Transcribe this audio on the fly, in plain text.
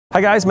Hi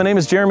guys, my name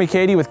is Jeremy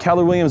Cady with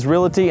Keller Williams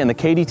Realty and the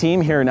Cady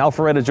team here in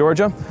Alpharetta,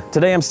 Georgia.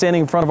 Today I'm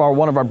standing in front of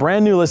one of our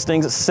brand new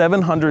listings,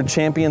 700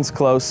 Champions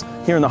Close,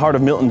 here in the heart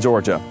of Milton,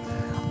 Georgia.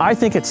 I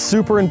think it's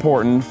super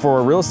important for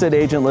a real estate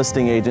agent,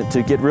 listing agent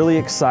to get really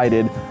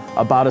excited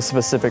about a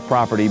specific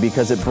property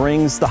because it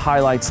brings the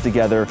highlights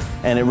together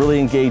and it really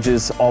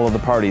engages all of the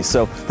parties.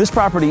 So this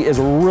property is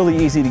really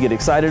easy to get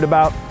excited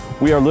about.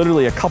 We are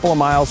literally a couple of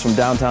miles from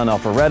downtown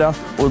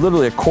Alpharetta. We're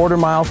literally a quarter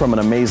mile from an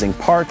amazing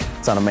park.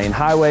 It's on a main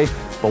highway.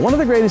 But one of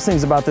the greatest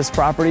things about this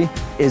property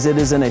is it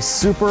is in a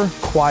super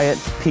quiet,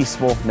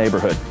 peaceful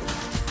neighborhood.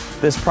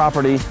 This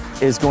property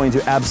is going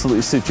to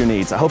absolutely suit your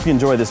needs. I hope you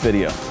enjoy this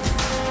video.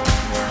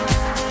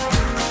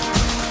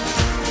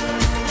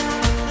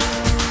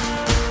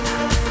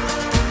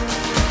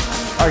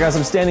 All right guys,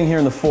 I'm standing here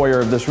in the foyer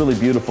of this really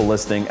beautiful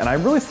listing, and I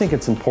really think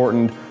it's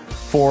important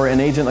for an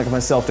agent like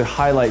myself to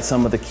highlight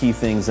some of the key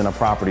things in a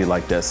property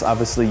like this.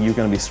 Obviously, you're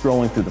gonna be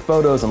scrolling through the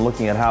photos and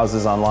looking at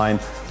houses online.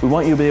 We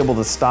want you to be able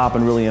to stop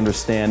and really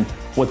understand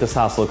what this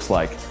house looks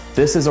like.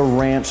 This is a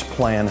ranch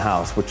plan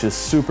house, which is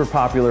super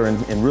popular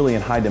and really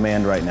in high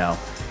demand right now.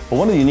 But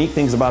one of the unique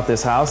things about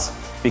this house,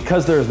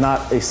 because there's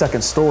not a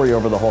second story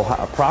over the whole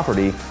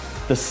property,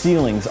 the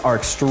ceilings are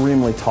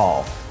extremely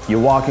tall. You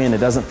walk in, it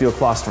doesn't feel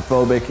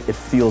claustrophobic, it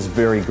feels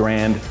very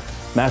grand.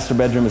 Master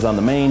bedroom is on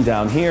the main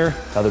down here,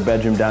 other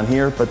bedroom down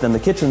here, but then the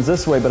kitchen's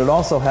this way, but it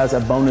also has a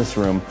bonus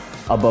room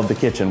above the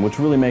kitchen, which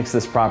really makes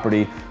this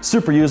property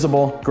super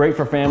usable, great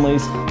for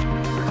families.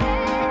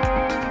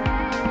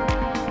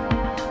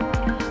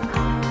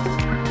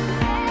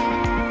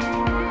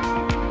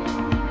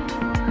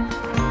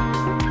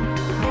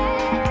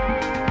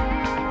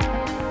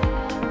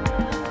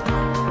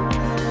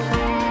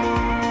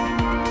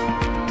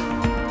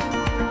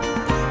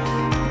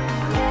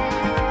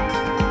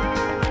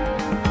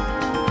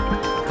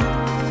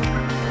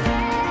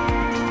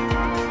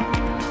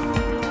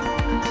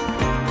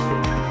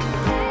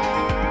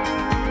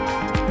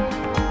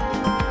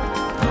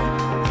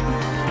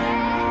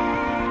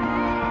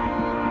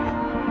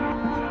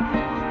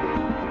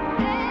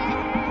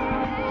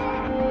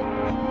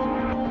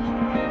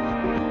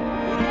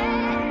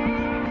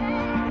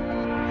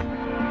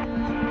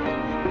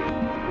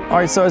 All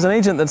right, so as an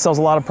agent that sells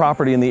a lot of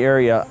property in the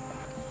area,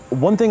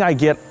 one thing I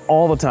get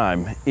all the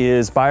time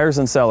is buyers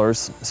and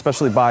sellers,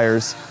 especially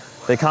buyers,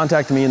 they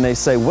contact me and they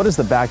say, what does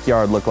the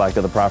backyard look like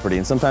of the property?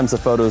 And sometimes the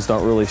photos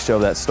don't really show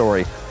that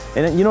story.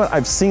 And you know what,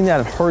 I've seen that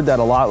and heard that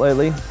a lot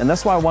lately, and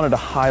that's why I wanted to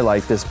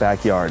highlight this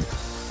backyard.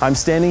 I'm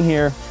standing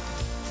here,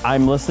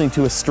 I'm listening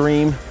to a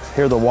stream,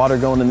 hear the water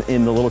going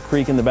in the little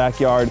creek in the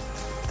backyard.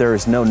 There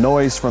is no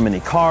noise from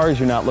any cars,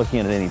 you're not looking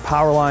at any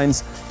power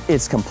lines.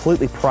 It's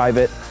completely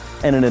private.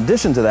 And in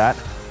addition to that,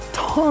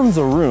 tons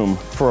of room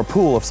for a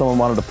pool if someone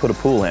wanted to put a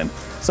pool in.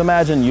 So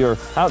imagine you're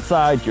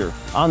outside, you're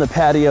on the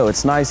patio,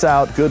 it's nice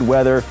out, good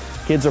weather,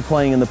 kids are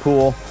playing in the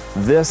pool.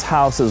 This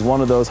house is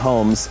one of those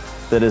homes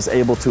that is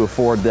able to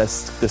afford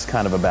this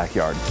kind of a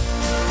backyard.